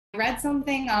read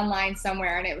something online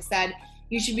somewhere and it said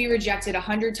you should be rejected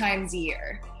 100 times a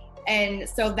year. And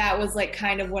so that was like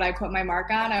kind of what I put my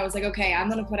mark on. I was like, okay, I'm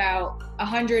going to put out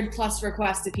 100 plus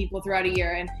requests to people throughout a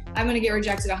year, and I'm going to get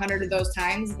rejected 100 of those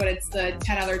times, but it's the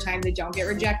 10 other times they don't get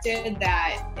rejected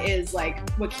that is like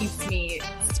what keeps me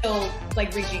still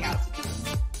like reaching out to people.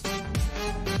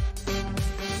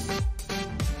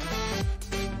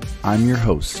 I'm your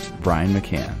host, Brian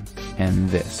McCann, and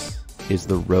this is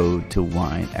the Road to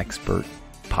Wine Expert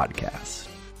podcast.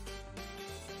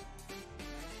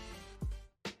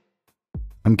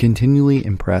 I'm continually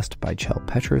impressed by Chel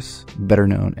Petras, better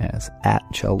known as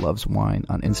 @ChelLovesWine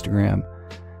on Instagram,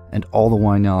 and all the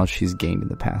wine knowledge she's gained in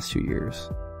the past 2 years.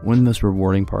 One of the most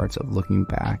rewarding parts of looking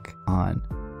back on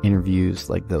interviews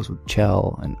like those with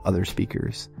Chel and other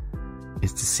speakers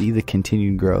is to see the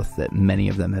continued growth that many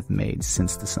of them have made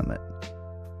since the summit.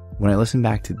 When I listen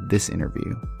back to this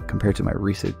interview, compared to my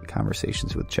recent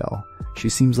conversations with Chel, she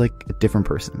seems like a different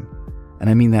person, and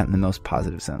I mean that in the most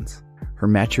positive sense. Her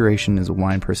maturation as a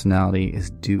wine personality is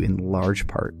due in large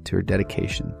part to her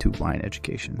dedication to wine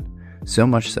education, so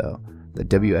much so that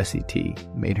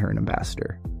WSET made her an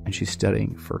ambassador, and she's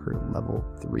studying for her level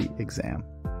 3 exam.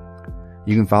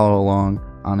 You can follow along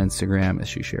on Instagram as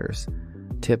she shares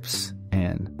tips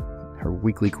and her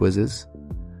weekly quizzes,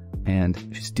 and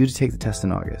she's due to take the test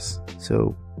in August.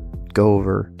 So go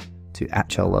over to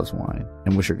 @ChelLovesWine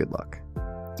and wish her good luck.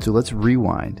 So let's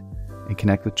rewind and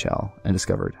connect with Chel and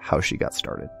discovered how she got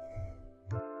started.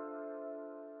 So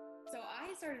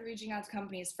I started reaching out to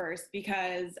companies first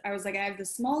because I was like, I have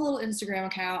this small little Instagram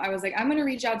account. I was like, I'm going to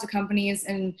reach out to companies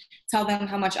and tell them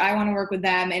how much I want to work with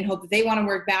them and hope that they want to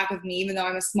work back with me, even though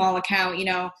I'm a small account, you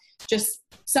know, just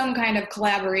some kind of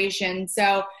collaboration.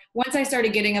 So once I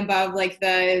started getting above like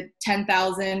the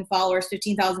 10,000 followers,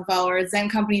 15,000 followers, then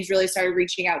companies really started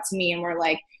reaching out to me and were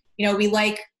like, you know, we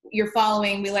like your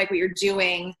following, we like what you're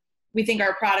doing. We think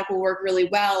our product will work really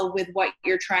well with what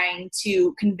you're trying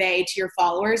to convey to your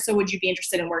followers. So would you be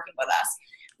interested in working with us?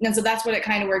 And so that's what it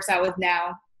kind of works out with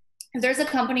now. If there's a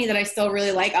company that I still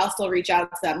really like, I'll still reach out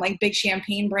to them, like big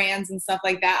champagne brands and stuff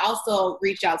like that. I'll still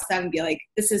reach out to them and be like,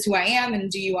 this is who I am, and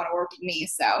do you want to work with me?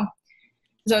 So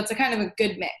it's a kind of a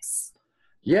good mix.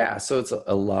 Yeah, so it's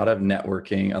a lot of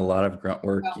networking, a lot of grunt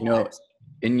work. You know,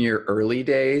 in your early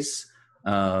days,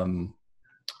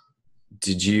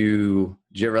 did you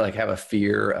ever like have a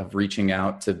fear of reaching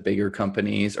out to bigger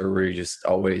companies, or were you just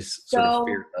always sort of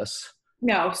fearless?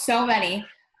 No, so many.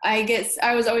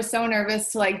 I was always so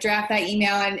nervous to like draft that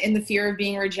email and in the fear of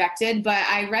being rejected. But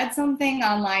I read something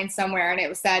online somewhere and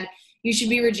it said you should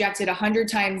be rejected 100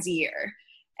 times a year.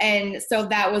 And so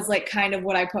that was like kind of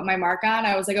what I put my mark on.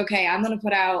 I was like, okay, I'm going to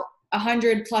put out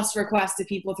 100 plus requests to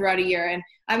people throughout a year, and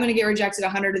I'm going to get rejected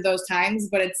 100 of those times,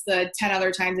 but it's the 10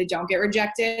 other times they don't get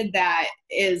rejected that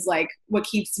is like what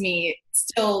keeps me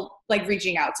still like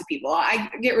reaching out to people. I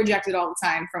get rejected all the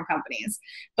time from companies,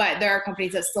 but there are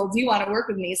companies that still do want to work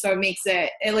with me, so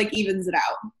it like evens it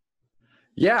out.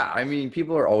 Yeah, I mean,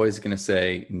 people are always going to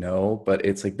say no, but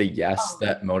it's like the yes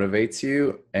that motivates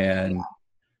you. And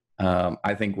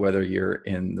I think whether you're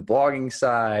in the blogging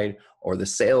side or the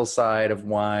sales side of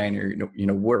wine, or you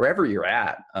know wherever you're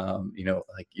at, you know,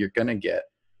 like you're gonna get,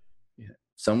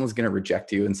 someone's gonna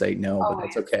reject you and say no, but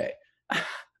that's okay.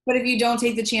 But if you don't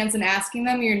take the chance in asking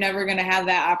them, you're never gonna have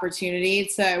that opportunity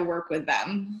to work with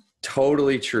them.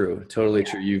 Totally true. Totally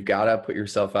true. You've got to put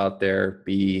yourself out there.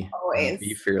 Be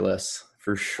fearless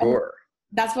for sure.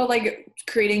 That's what like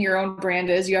creating your own brand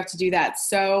is. You have to do that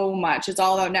so much. It's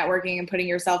all about networking and putting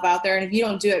yourself out there. And if you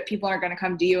don't do it, people aren't going to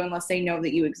come to you unless they know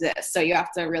that you exist. So you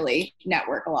have to really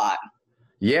network a lot.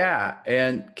 Yeah.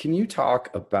 And can you talk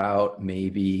about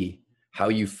maybe how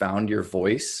you found your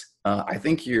voice? I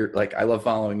think you're like, I love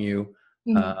following you.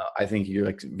 Mm-hmm. I think you're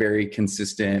like very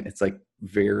consistent. It's like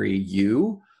very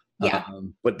you. Yeah.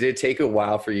 But did it take a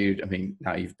while for you? I mean,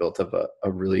 now you've built up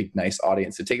a really nice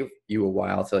audience. Did it take you a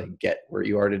while to like get where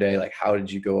you are today? Like, how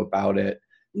did you go about it?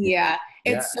 Yeah.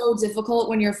 It's so difficult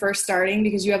when you're first starting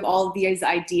because you have all of these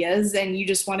ideas and you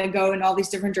just want to go in all these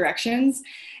different directions.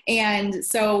 And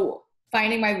so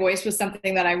finding my voice was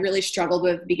something that I really struggled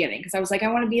with at the beginning, because I was like,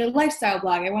 I want to be a lifestyle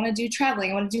blog. I want to do traveling.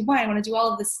 I want to do wine. I want to do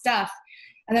all of this stuff.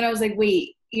 And then I was like,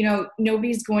 wait, you know,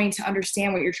 nobody's going to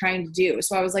understand what you're trying to do.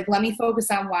 So I was like, let me focus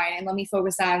on wine and let me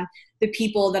focus on the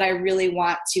people that I really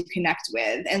want to connect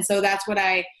with. And so that's what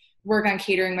I work on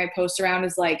catering my posts around,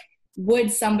 is like, would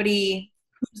somebody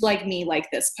who's like me like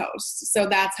this post? So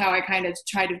that's how I kind of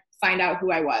tried to find out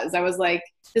who I was. I was like,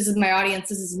 this is my audience.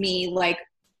 This is me. Like,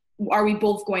 are we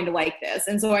both going to like this?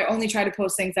 And so I only try to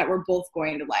post things that we're both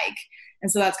going to like.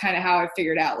 And so that's kind of how I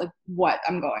figured out like what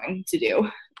I'm going to do.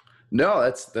 No,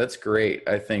 that's great.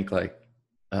 I think like,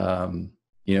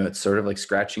 it's sort of like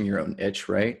scratching your own itch,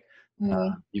 right?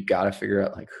 Mm, You've got to figure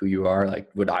out like who you are. Like,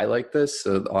 would I like this?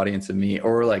 So the audience and me,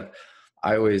 or like,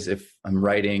 I always, if I'm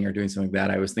writing or doing something like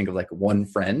that, I always think of like one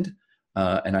friend,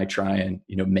 and I try and,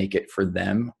 make it for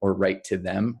them or write to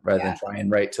them rather than yeah, try and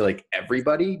write to like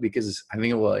everybody, because I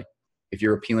think, well, like, if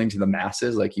you're appealing to the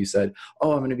masses, like you said,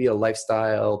 oh, I'm going to be a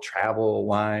lifestyle, travel,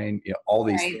 wine, all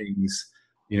these right. things,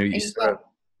 you And you sort of, don't,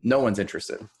 no one's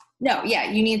interested. no, yeah,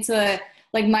 you need to,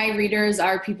 like, my readers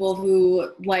are people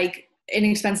who like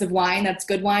inexpensive wine, that's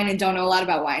good wine, and don't know a lot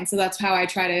about wine. So that's how I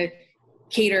try to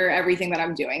cater everything that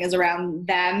I'm doing is around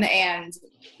them. And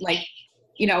like,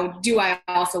 do I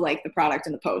also like the product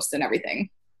and the post and everything?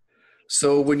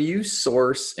 So when you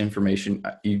source information,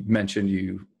 you mentioned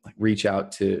you like reach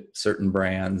out to certain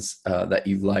brands that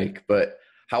you like, but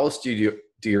how else do you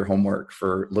do your homework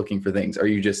for looking for things? Are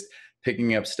you just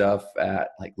picking up stuff at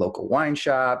like local wine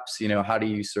shops? How do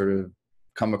you sort of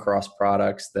come across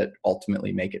products that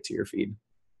ultimately make it to your feed?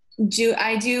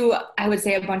 I would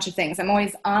say a bunch of things. I'm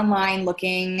always online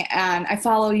looking, and I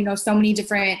follow, so many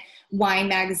different wine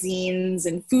magazines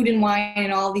and food and wine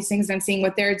and all these things. And I'm seeing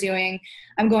what they're doing.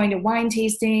 I'm going to wine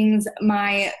tastings.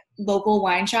 My local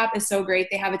wine shop is so great.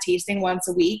 They have a tasting once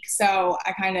a week. So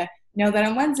I kind of know that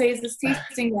on Wednesdays this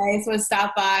tasting day. So I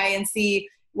stop by and see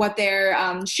what they're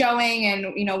showing and,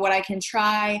 what I can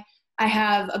try. I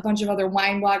have a bunch of other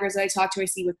wine bloggers that I talk to. I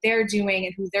see what they're doing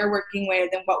and who they're working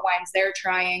with and what wines they're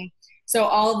trying. So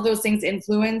all of those things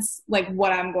influence like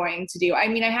what I'm going to do. I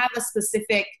mean, I have a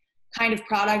specific kind of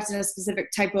product and a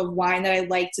specific type of wine that I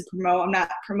like to promote. I'm not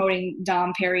promoting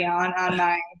Dom Perignon on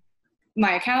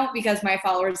my account because my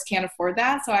followers can't afford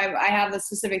that. So I have a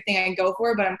specific thing I go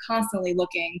for, but I'm constantly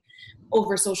looking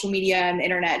over social media and the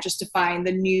internet just to find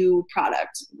the new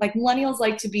product. Like millennials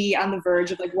like to be on the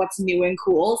verge of like what's new and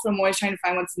cool. So I'm always trying to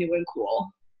find what's new and cool.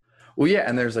 Well, yeah,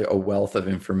 and there's like a wealth of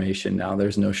information now.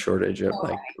 There's no shortage of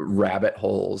like rabbit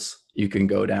holes you can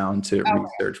go down to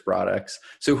research products.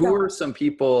 So who are some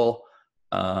people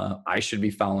I should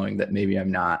be following that maybe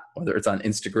I'm not, whether it's on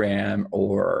Instagram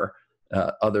or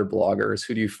other bloggers?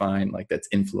 Who do you find like that's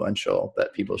influential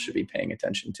that people should be paying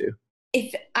attention to?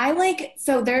 There's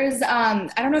I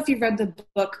don't know if you've read the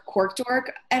book Cork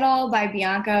Dork at all by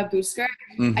Bianca Busker.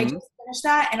 I Mm-hmm. just finished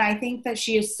that, and I think that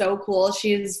she is so cool.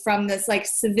 She is from this like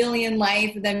civilian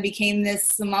life, then became this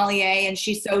sommelier, and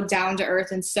she's so down to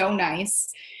earth and so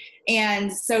nice.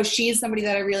 And so she's somebody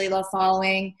that I really love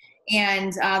following.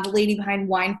 And the lady behind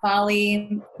Wine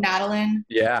Folly, Madeline,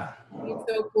 Yeah. she's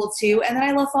so cool too. And then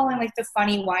I love following like the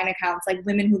funny wine accounts, like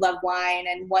Women Who Love Wine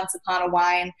and Once Upon a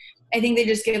Wine. I think they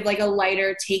just give like a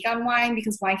lighter take on wine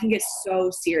because wine can get so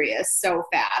serious so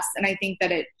fast. And I think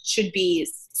that it should be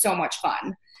so much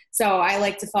fun. So I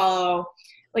like to follow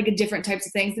like different types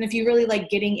of things. And if you really like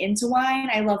getting into wine,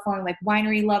 I love following like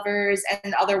winery lovers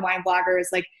and other wine bloggers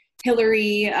like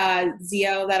Hillary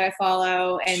Zio that I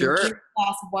follow, and Sure.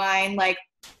 Glass of Wine. Like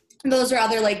those are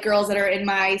other like girls that are in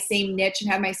my same niche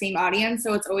and have my same audience.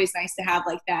 So it's always nice to have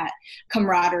like that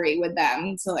camaraderie with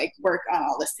them to like work on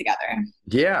all this together.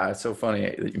 Yeah, it's so funny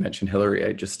that you mentioned Hillary.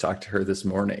 I just talked to her this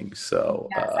morning. So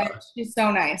She's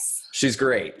so nice. she's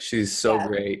great. She's so Yeah.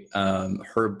 great.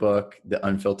 Her book, The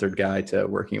Unfiltered Guide to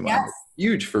Working in Wine, Yes. was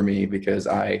huge for me because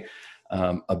I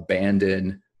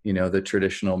abandoned, the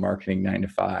traditional marketing 9 to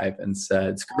 5 and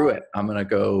said, screw it. I'm going to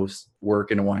go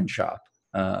work in a wine shop.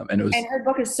 And her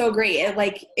book is so great.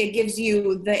 It gives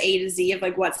you the A to Z of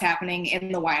like what's happening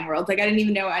in the wine world. Like I didn't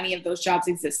even know any of those jobs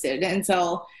existed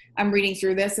until I'm reading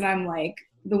through this, and I'm like,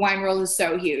 the wine world is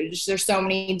so huge. There's so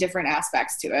many different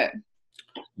aspects to it.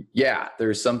 yeah,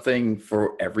 there's something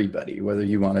for everybody, whether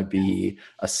you want to be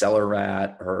a cellar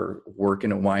rat or work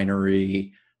in a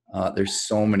winery. There's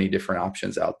so many different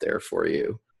options out there for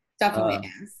you. Definitely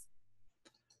is.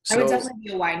 I would definitely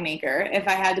be a winemaker. If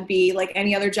I had to be like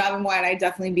any other job in wine, I'd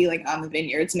definitely be like on the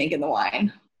vineyards making the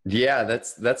wine. Yeah,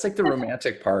 that's like the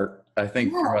romantic part, I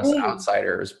think, for us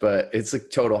outsiders, but it's like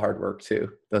total hard work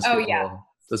too. Those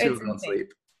people don't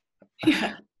sleep.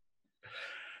 Yeah.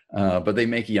 But they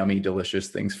make yummy, delicious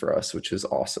things for us, which is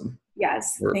awesome.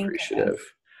 Yes. We're appreciative.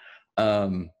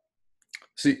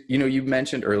 So, you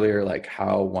mentioned earlier, like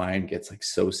how wine gets like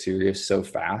so serious so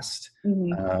fast.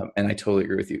 Mm-hmm. And I totally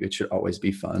agree with you. It should always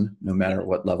be fun, no matter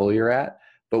what level you're at.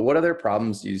 But what other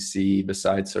problems do you see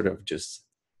besides sort of just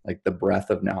like the breadth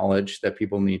of knowledge that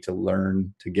people need to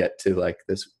learn to get to like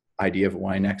this idea of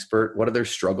wine expert? What other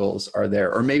struggles are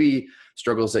there? Or maybe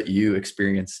struggles that you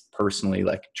experience personally,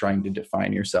 like trying to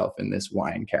define yourself in this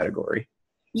wine category?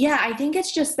 Yeah, I think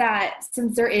it's just that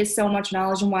since there is so much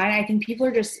knowledge in wine, I think people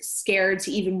are just scared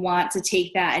to even want to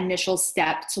take that initial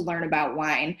step to learn about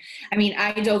wine. I mean,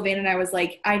 I dove in and I was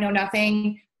like, I know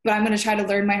nothing, but I'm going to try to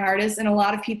learn my hardest. And a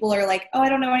lot of people are like, oh, I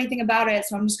don't know anything about it,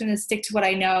 so I'm just going to stick to what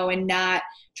I know and not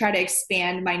try to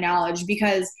expand my knowledge,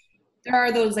 because there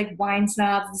are those like wine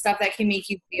snobs and stuff that can make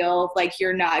you feel like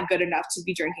you're not good enough to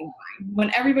be drinking wine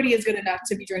when everybody is good enough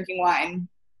to be drinking wine.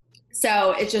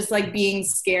 So it's just like being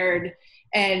scared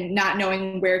and not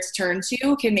knowing where to turn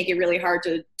to can make it really hard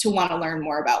to want to learn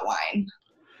more about wine.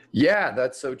 Yeah,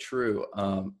 that's so true.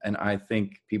 And I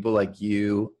think people like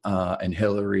you and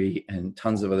Hillary and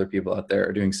tons of other people out there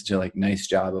are doing such a like nice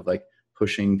job of like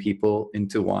pushing people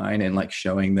into wine and like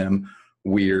showing them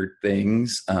weird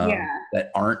things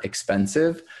that aren't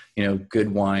expensive. You know, good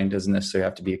wine doesn't necessarily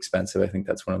have to be expensive. I think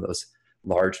that's one of those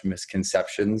large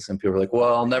misconceptions. And people are like,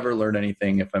 well, I'll never learn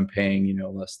anything if I'm paying, you know,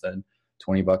 less than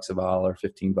 $20 a bottle or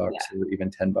 $15 or even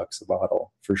 $10 a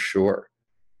bottle, for sure.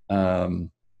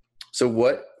 So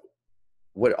what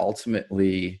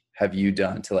ultimately have you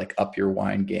done to like up your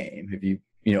wine game? Have you,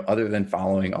 you know, other than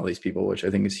following all these people, which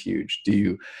I think is huge, do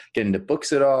you get into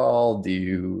books at all? Do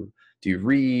you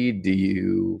read? Do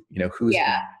you know, who's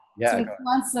so I'm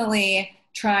constantly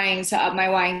trying to up my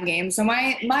wine game. So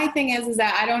my thing is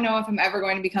that I don't know if I'm ever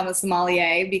going to become a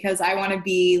sommelier, because I want to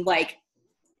be like,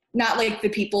 not like the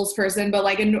people's person, but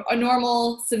like a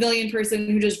normal civilian person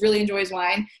who just really enjoys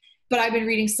wine. But I've been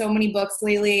reading so many books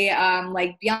lately,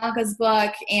 like Bianca's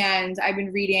book, and I've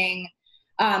been reading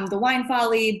the Wine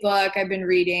Folly book. I've been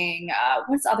reading,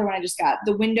 what's the other one I just got?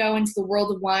 The Window into the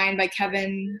World of Wine by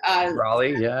Kevin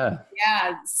Raleigh. Yeah,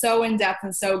 so in depth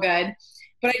and so good.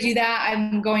 But I do that.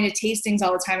 I'm going to tastings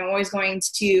all the time. I'm always going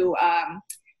to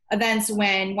events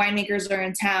when winemakers are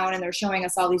in town and they're showing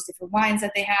us all these different wines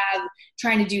that they have,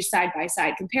 trying to do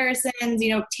side-by-side comparisons.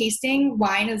 You know, tasting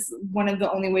wine is one of the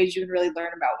only ways you can really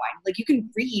learn about wine. Like, you can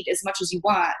read as much as you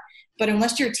want, but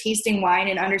unless you're tasting wine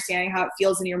and understanding how it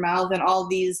feels in your mouth and all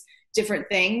these different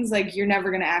things, like, you're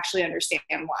never going to actually understand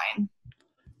wine.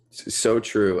 So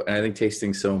true. And I think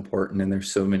tasting's so important, and there's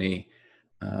so many,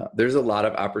 there's a lot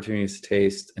of opportunities to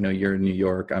taste. I know you're in New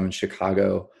York, I'm in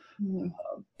Chicago.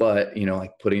 But, you know,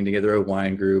 like putting together a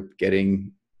wine group,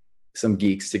 getting some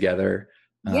geeks together.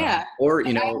 Or,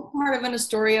 you know, I'm part of an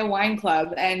Astoria wine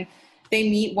club, and they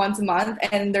meet once a month,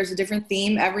 and there's a different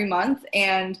theme every month,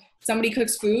 and somebody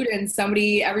cooks food and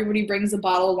everybody brings a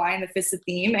bottle of wine that fits the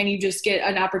theme, and you just get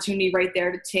an opportunity right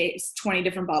there to taste 20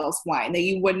 different bottles of wine that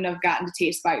you wouldn't have gotten to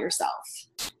taste by yourself.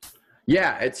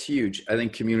 Yeah, it's huge. I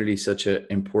think community is such an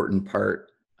important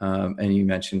part. And you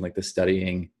mentioned like the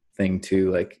studying thing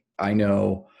too. Like, I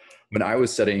know when I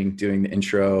was studying, doing the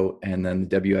intro and then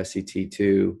the WSET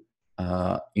too,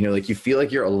 you know, like you feel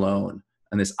like you're alone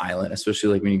on this island,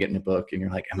 especially like when you get in a book and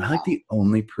you're like, am I like the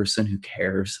only person who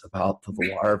cares about the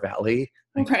Loire Valley?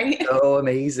 Like, right. So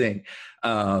amazing.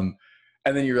 And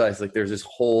then you realize like there's this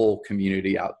whole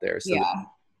community out there. So, that,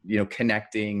 you know,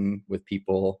 connecting with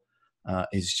people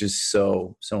is just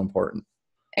so important.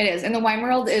 It is. And the wine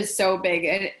world is so big,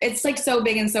 and it's like so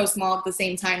big and so small at the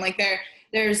same time. Like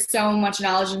there's so much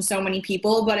knowledge and so many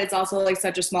people, but it's also like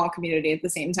such a small community at the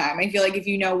same time. I feel like if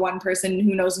you know one person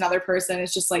who knows another person,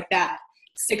 it's just like that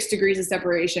 6 degrees of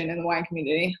separation in the wine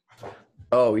community.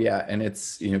 Oh yeah. And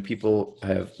it's, you know, people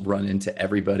have run into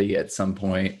everybody at some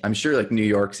point. I'm sure like New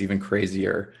York's even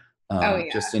crazier,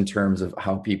 just in terms of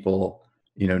how people,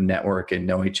 you know, network and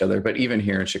know each other. But even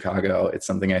here in Chicago, it's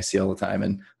something I see all the time.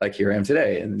 And like here I am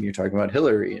today, and then you're talking about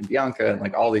Hillary and Bianca and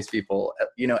like all these people,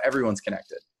 you know, everyone's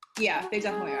connected. Yeah, they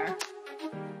definitely are.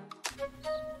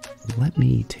 Let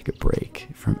me take a break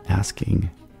from asking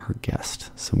our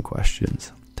guest some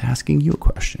questions to asking you a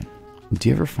question. Do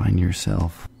you ever find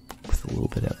yourself with a little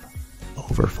bit of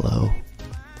overflow?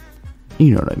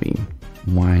 You know what I mean?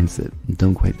 Wines that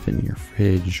don't quite fit in your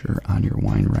fridge or on your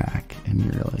wine rack, and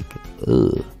you're like,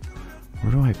 ugh,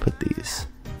 where do I put these?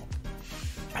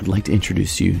 I'd like to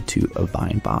introduce you to a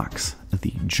Vine Box,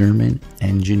 the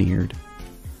German-engineered,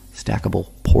 stackable,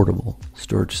 portable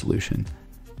storage solution,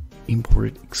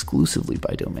 imported exclusively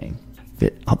by Domain.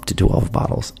 Fit up to 12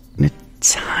 bottles in a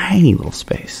tiny little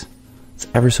space. It's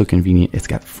ever so convenient. It's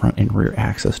got front and rear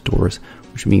access doors,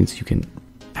 which means you can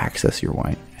access your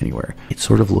wine anywhere. It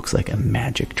sort of looks like a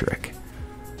magic trick,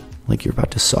 like you're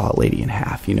about to saw a lady in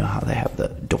half. You know how they have the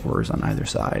doors on either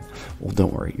side? Well,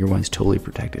 don't worry, your wine's totally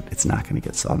protected. It's not going to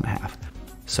get sawed in half.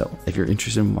 So if you're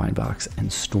interested in Vinebox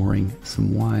and storing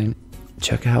some wine,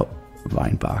 check out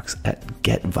Vinebox at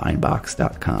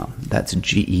getvinebox.com. That's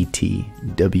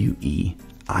GETWE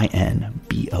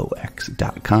INBOX.com.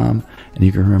 And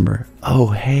you can remember, oh,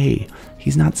 hey,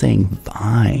 he's not saying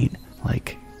vine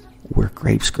like where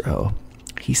grapes grow.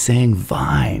 He's saying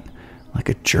vine like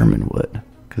a German would,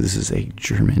 because this is a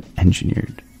German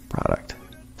engineered product.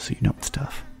 So you know it's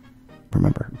tough.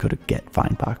 Remember, go to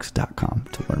getvinebox.com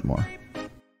to learn more.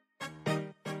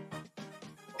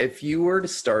 If you were to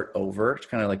start over,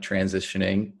 kind of like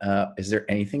transitioning, is there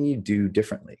anything you do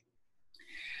differently?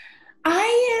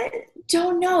 I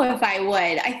don't know if I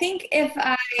would. I think if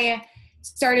I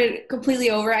started completely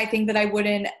over, I think that I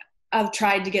wouldn't have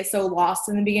tried to get so lost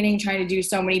in the beginning, trying to do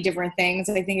so many different things.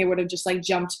 I think it would have just like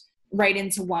jumped right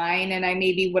into wine, and I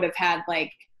maybe would have had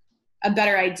like a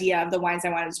better idea of the wines I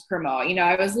wanted to promote. You know,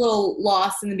 I was a little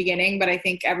lost in the beginning, but I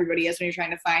think everybody is when you're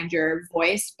trying to find your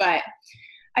voice. But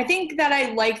I think that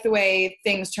I like the way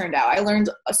things turned out. I learned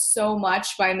so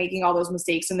much by making all those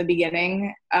mistakes in the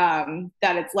beginning,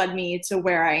 that it's led me to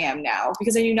where I am now,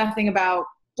 because I knew nothing about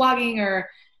blogging or,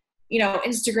 you know,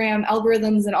 Instagram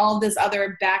algorithms and all of this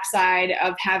other backside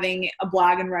of having a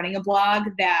blog and running a blog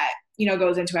that, you know,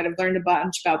 goes into it. I've learned a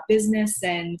bunch about business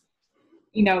and,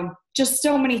 you know, just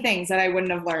so many things that I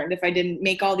wouldn't have learned if I didn't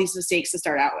make all these mistakes to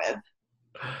start out with.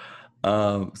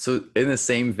 So in the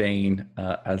same vein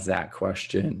as that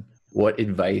question, what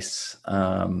advice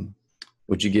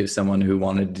would you give someone who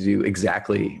wanted to do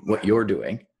exactly what you're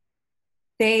doing?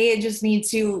 They just need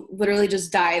to literally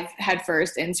just dive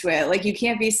headfirst into it. Like, you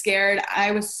can't be scared. I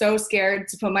was so scared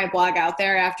to put my blog out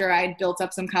there after I built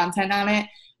up some content on it. I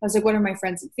was like, what are my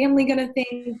friends and family going to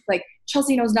think? Like,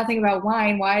 Chelsea knows nothing about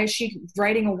wine. Why is she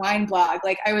writing a wine blog?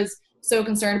 Like, I was so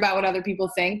concerned about what other people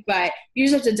think, but you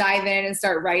just have to dive in and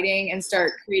start writing and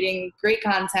start creating great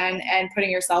content and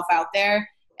putting yourself out there.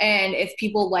 And if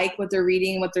people like what they're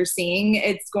reading, what they're seeing,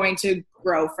 it's going to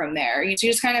grow from there. You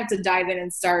just kind of have to dive in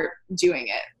and start doing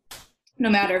it. No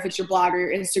matter if it's your blog or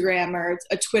your Instagram or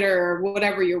a Twitter or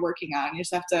whatever you're working on, you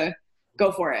just have to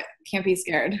go for it. Can't be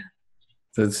scared.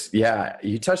 So yeah,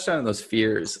 you touched on those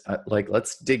fears. Like,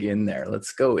 let's dig in there.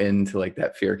 Let's go into like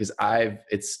that fear, because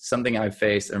it's something I've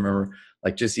faced. I remember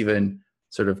like just even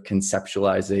sort of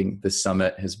conceptualizing the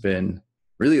summit has been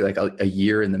really like a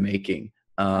year in the making.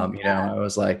 You know, I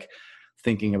was like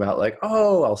thinking about like,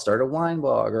 oh, I'll start a wine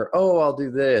blog, or, oh, I'll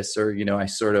do this. Or, you know, I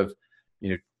sort of,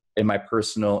 you know, in my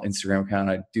personal Instagram account,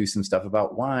 I do some stuff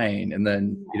about wine. And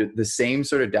then you know, the same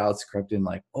sort of doubts crept in,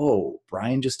 like, oh,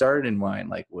 Brian just started in wine.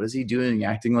 Like, what is he doing?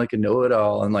 Acting like a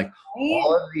know-it-all. And like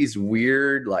all of these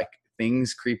weird, like,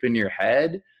 things creep in your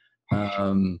head.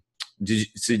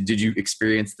 Did you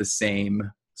experience the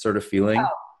same sort of feeling? Oh,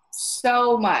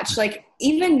 so much. Like,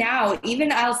 even now,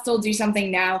 even I'll still do something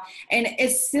now. And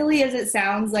as silly as it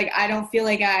sounds, like, I don't feel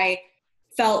like I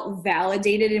felt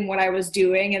validated in what I was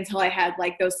doing until I had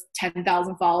like those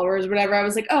 10,000 followers or whatever. I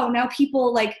was like, oh, now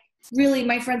people, like, really,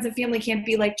 my friends and family can't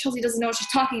be like, Chelsea doesn't know what she's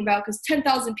talking about because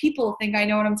 10,000 people think I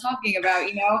know what I'm talking about,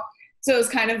 you know? So it was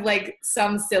kind of like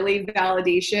some silly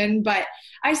validation, but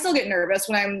I still get nervous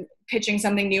when I'm pitching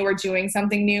something new or doing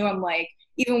something new. I'm like,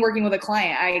 even working with a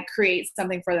client, I create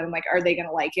something for them. Like, are they going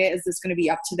to like it? Is this going to be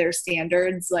up to their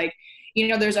standards? Like, you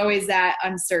know, there's always that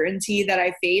uncertainty that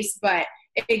I face, but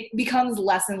it becomes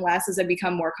less and less as I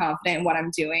become more confident in what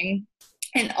I'm doing.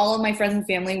 And all of my friends and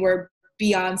family were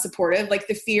beyond supportive. Like,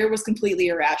 the fear was completely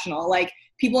irrational. Like,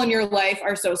 people in your life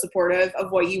are so supportive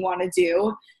of what you want to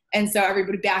do. And so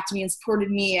everybody backed me and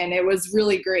supported me, and it was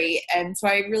really great. And so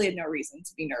I really had no reason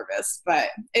to be nervous, but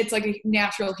it's like a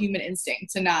natural human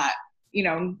instinct to not, you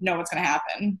know what's going to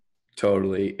happen.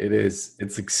 Totally. It is.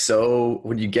 It's like, so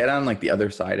when you get on like the other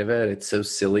side of it, it's so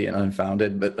silly and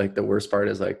unfounded. But like the worst part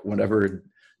is like whatever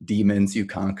demons you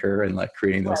conquer and like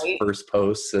creating those first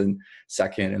posts and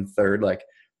second and third, like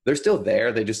they're still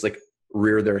there. They just like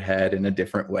rear their head in a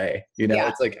different way. You know,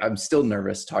 It's like, I'm still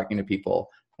nervous talking to people.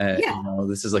 And you know,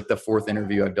 this is like the 4th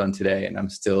interview I've done today, and I'm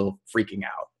still freaking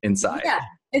out inside. Yeah.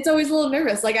 It's always a little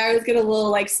nervous. Like, I always get a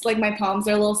little like my palms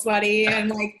are a little sweaty,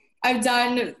 and like, I've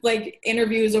done like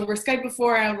interviews over Skype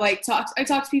before, and I talk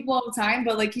to people all the time,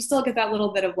 but like, you still get that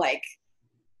little bit of like,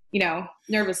 you know,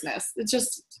 nervousness. It's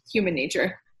just human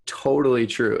nature. Totally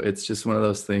true. It's just one of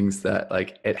those things that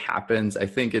like it happens. I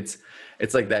think it's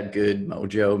like that good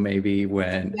mojo maybe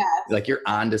when like you're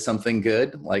onto something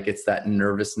good, like it's that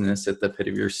nervousness at the pit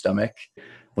of your stomach.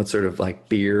 What sort of like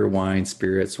beer, wine,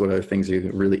 spirits, what other things are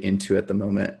you really into at the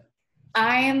moment?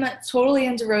 I'm totally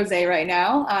into rosé right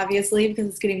now, obviously, because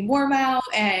it's getting warm out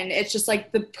and it's just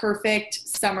like the perfect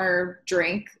summer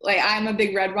drink. Like, I'm a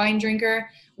big red wine drinker.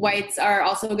 Whites are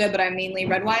also good, but I'm mainly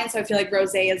red wine. So I feel like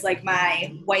rosé is like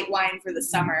my white wine for the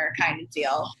summer kind of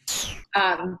deal.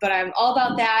 But I'm all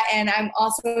about that. And I'm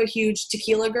also a huge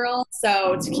tequila girl.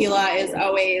 So tequila is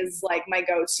always like my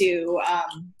go-to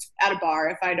at a bar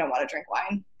if I don't want to drink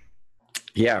wine.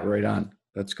 Yeah, right on.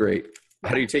 That's great.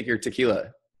 How do you take your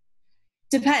tequila?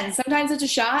 Depends. Sometimes it's a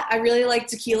shot. I really like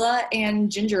tequila and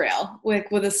ginger ale with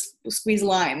a squeeze of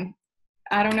lime.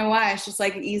 I don't know why. It's just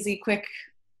like easy, quick,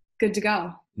 good to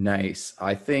go. Nice.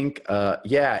 I think,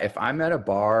 if I'm at a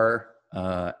bar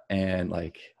and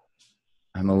like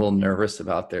I'm a little nervous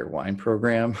about their wine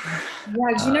program.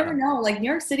 Yeah, 'cause you never know. Like New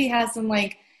York City has some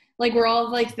like where all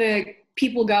of like the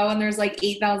people go and there's like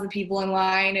 8,000 people in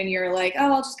line and you're like,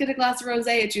 oh, I'll just get a glass of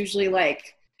rosé. It's usually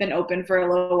like been open for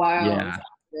a little while. Yeah.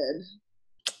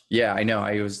 Yeah, I know.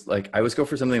 I always go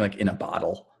for something like in a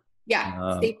bottle.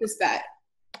 Yeah, safest bet.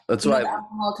 That's why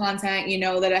alcohol content,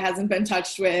 that it hasn't been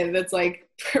touched with. It's like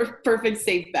perfect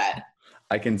safe bet.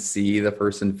 I can see the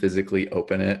person physically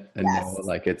open it and know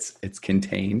like it's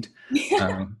contained,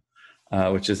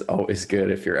 which is always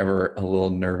good if you're ever a little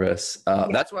nervous.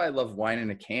 That's why I love wine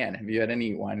in a can. Have you had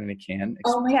any wine in a can?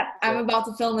 Oh my God. I'm about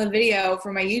to film a video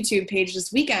for my YouTube page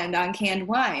this weekend on canned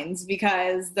wines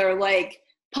because they're like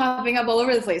popping up all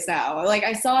over the place now. Like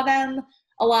I saw them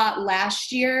a lot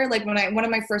last year. Like one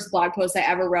of my first blog posts I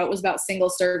ever wrote was about single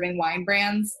serving wine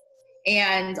brands,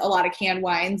 and a lot of canned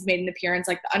wines made an appearance,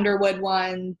 like the Underwood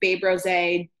one, Babe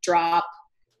Rosé, Drop,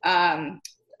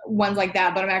 ones like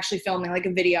that. But I'm actually filming like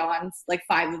a video on like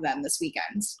 5 of them this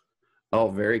weekend. Oh,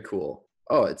 very cool.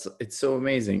 Oh, it's so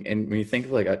amazing. And when you think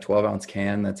of like a 12-ounce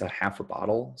can, that's a half a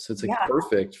bottle. So it's like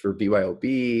perfect for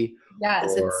BYOB.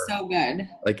 Yes, it's so good.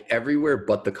 Like everywhere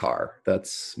but the car.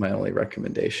 That's my only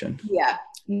recommendation. Yeah.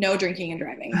 No drinking and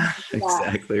driving.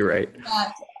 Exactly right.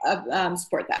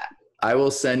 Support that. I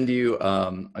will send you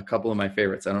a couple of my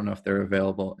favorites. I don't know if they're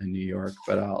available in New York,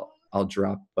 but I'll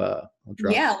drop.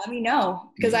 Yeah, let me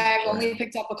know because I've only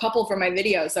picked up a couple for my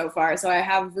video so far, so I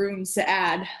have rooms to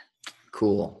add.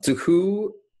 Cool. So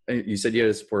you said you had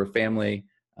to support a family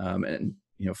and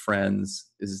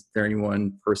friends. Is there any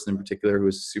one person in particular who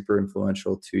was super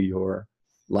influential to your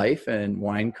life and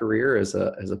wine career as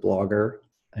a blogger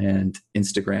and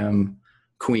Instagram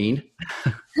queen?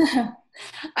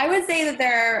 I would say that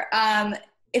there,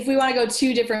 if we want to go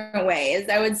 2 different ways,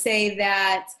 I would say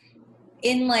that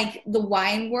in like the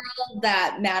wine world,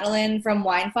 that Madeline from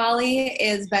Wine Folly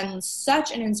has been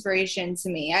such an inspiration to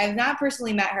me. I have not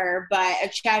personally met her, but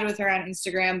I've chatted with her on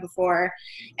Instagram before,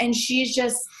 and she's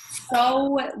just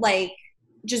so like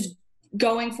just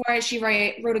going for it. She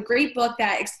wrote a great book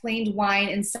that explained wine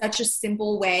in such a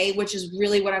simple way, which is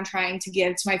really what I'm trying to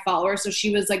give to my followers. So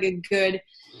she was like a good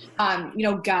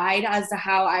guide as to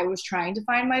how I was trying to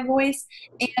find my voice.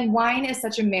 And wine is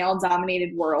such a male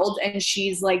dominated world, and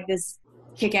she's like this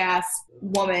kick-ass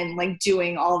woman like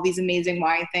doing all of these amazing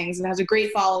wine things and has a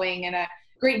great following and a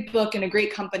great book and a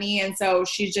great company. And so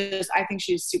I think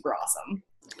she's super awesome.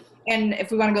 And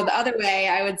if we want to go the other way,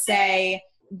 I would say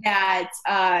that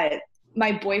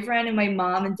my boyfriend and my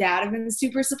mom and dad have been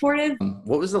super supportive.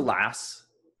 What was the last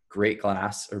great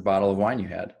glass or bottle of wine you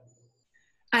had?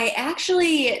 I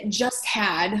actually just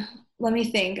had, let me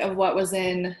think of what was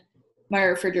in my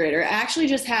refrigerator. I actually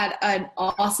just had an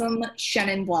awesome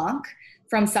Chenin Blanc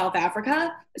from South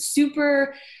Africa.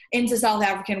 Super into South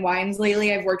African wines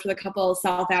lately. I've worked with a couple of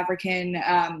South African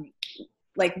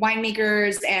like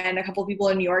winemakers and a couple of people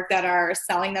in New York that are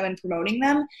selling them and promoting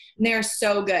them. And they're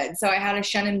so good. So I had a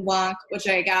Chenin Blanc, which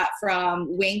I got from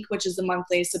Wink, which is a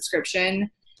monthly subscription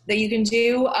that you can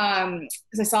do.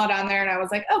 Because I saw it on there and I was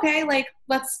like, okay, like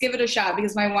let's give it a shot,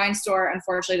 because my wine store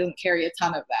unfortunately doesn't carry a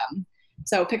ton of them.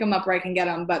 So pick them up where I can get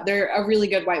them, but they're a really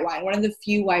good white wine. One of the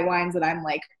few white wines that I'm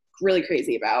like really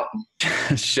crazy about.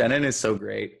 Chenin is so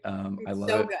great. I love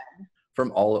it. Good.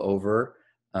 From all over.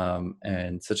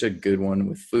 And such a good one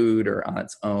with food or on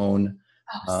its own.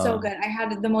 Oh, so good. I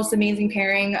had the most amazing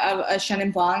pairing of a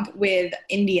Chenin Blanc with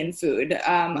Indian food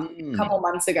a couple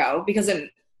months ago, because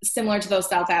similar to those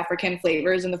South African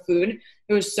flavors in the food.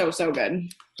 It was so, so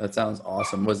good. That sounds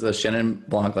awesome. Was the Chenin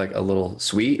Blanc like a little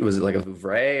sweet? Was it like a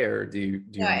Vouvray, or do you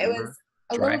it was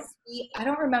a little sweet. I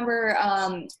don't remember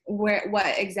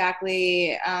what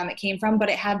exactly it came from, but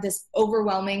it had this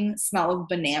overwhelming smell of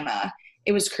banana.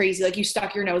 It was crazy. Like you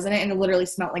stuck your nose in it and it literally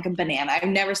smelled like a banana. I've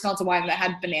never smelled a wine that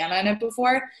had banana in it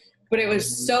before, but it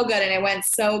was so good. And it went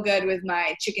so good with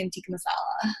my chicken tikka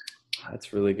masala.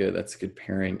 That's really good. That's good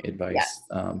pairing advice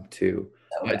too.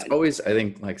 So it's always, I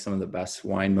think, like some of the best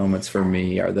wine moments for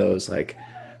me are those like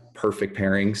perfect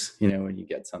pairings, when you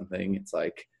get something, it's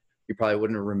like, you probably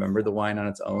wouldn't remember the wine on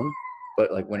its own,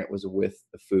 but like when it was with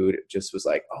the food, it just was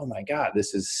like, oh my God,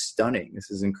 this is stunning. This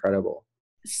is incredible.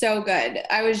 So good.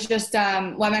 I was just,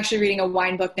 I'm actually reading a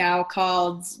wine book now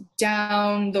called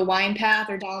Down the Wine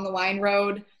Path or Down the Wine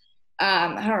Road.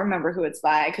 I don't remember who it's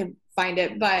by. I could find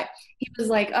it, but he was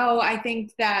like, oh, I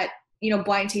think that,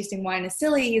 blind tasting wine is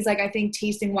silly. He's like, I think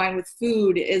tasting wine with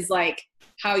food is like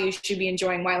how you should be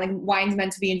enjoying wine. Like wine's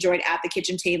meant to be enjoyed at the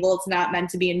kitchen table. It's not meant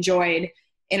to be enjoyed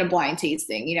in a blind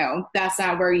tasting. That's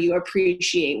not where you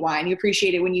appreciate wine. You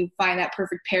appreciate it when you find that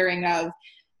perfect pairing of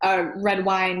red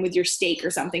wine with your steak or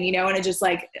something, and it just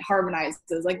like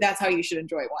harmonizes. Like that's how you should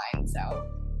enjoy wine. So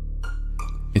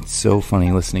it's so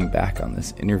funny listening back on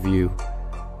this interview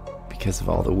because of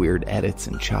all the weird edits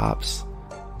and chops.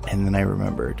 And then I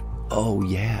remembered, oh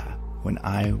yeah, when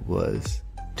I was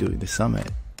doing the summit,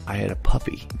 I had a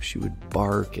puppy. She would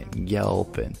bark and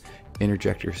yelp and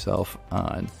interject herself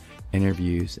on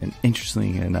interviews. And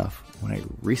interestingly enough, when I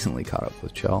recently caught up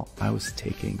with Chel, I was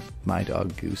taking my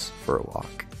dog Goose for a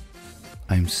walk.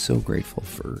 I'm so grateful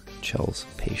for Chel's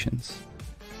patience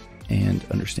and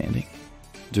understanding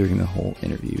during the whole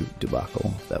interview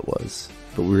debacle that was.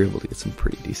 But we were able to get some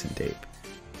pretty decent tape.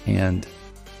 And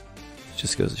it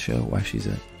just goes to show why she's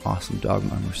an awesome dog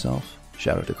mom herself.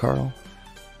 Shout out to Carl.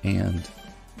 And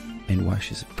why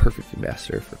she's a perfect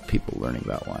ambassador for people learning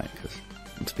about wine. Because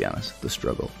let's be honest, the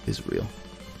struggle is real.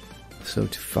 So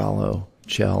to follow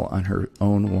Chel on her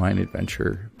own wine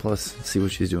adventure, plus see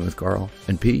what she's doing with Carl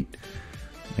and Pete,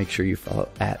 make sure you follow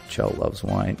at Chel Loves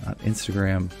Wine on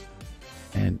Instagram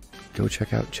and go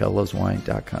check out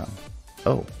chelloveswine.com.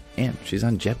 Oh, and she's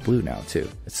on JetBlue now too.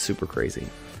 It's super crazy.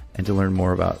 And to learn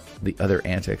more about the other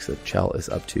antics that Chel is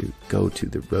up to, go to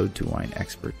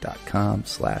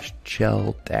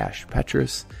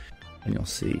theroadtowinexpert.com/Chel-Petras and you'll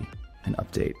see an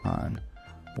update on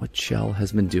what Chel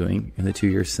has been doing in the 2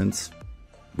 years since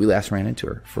we last ran into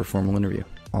her for a formal interview.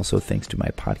 Also, thanks to my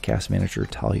podcast manager,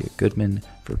 Talia Goodman,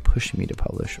 for pushing me to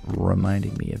publish,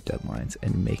 reminding me of deadlines,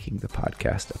 and making the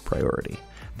podcast a priority.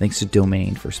 Thanks to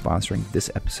Domain for sponsoring this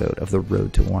episode of The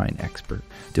Road to Wine Expert.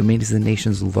 Domain is the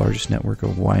nation's largest network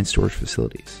of wine storage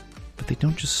facilities. But they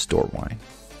don't just store wine.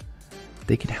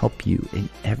 They can help you in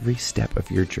every step of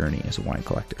your journey as a wine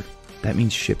collector. That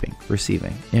means shipping,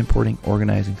 receiving, importing,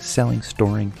 organizing, selling,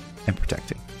 storing, and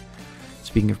protecting.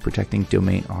 Speaking of protecting,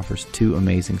 Domain offers 2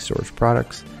 amazing storage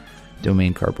products,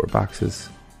 Domain cardboard boxes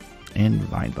and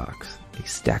VineBox, a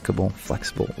stackable,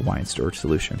 flexible wine storage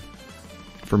solution.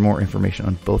 For more information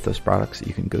on both those products,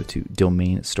 you can go to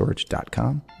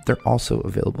domainstorage.com. They're also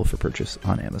available for purchase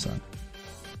on Amazon.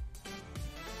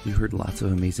 You heard lots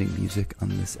of amazing music on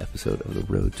this episode of The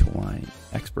Road to Wine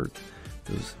Expert.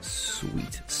 Those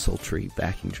sweet, sultry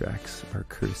backing tracks are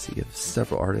courtesy of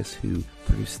several artists who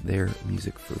produce their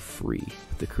music for free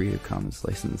with the Creative Commons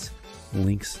license.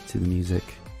 Links to the music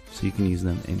so you can use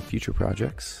them in future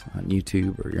projects on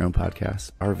YouTube or your own podcasts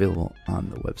are available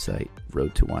on the website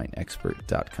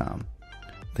roadtowinexpert.com.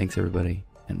 Thanks everybody,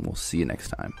 and we'll see you next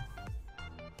time.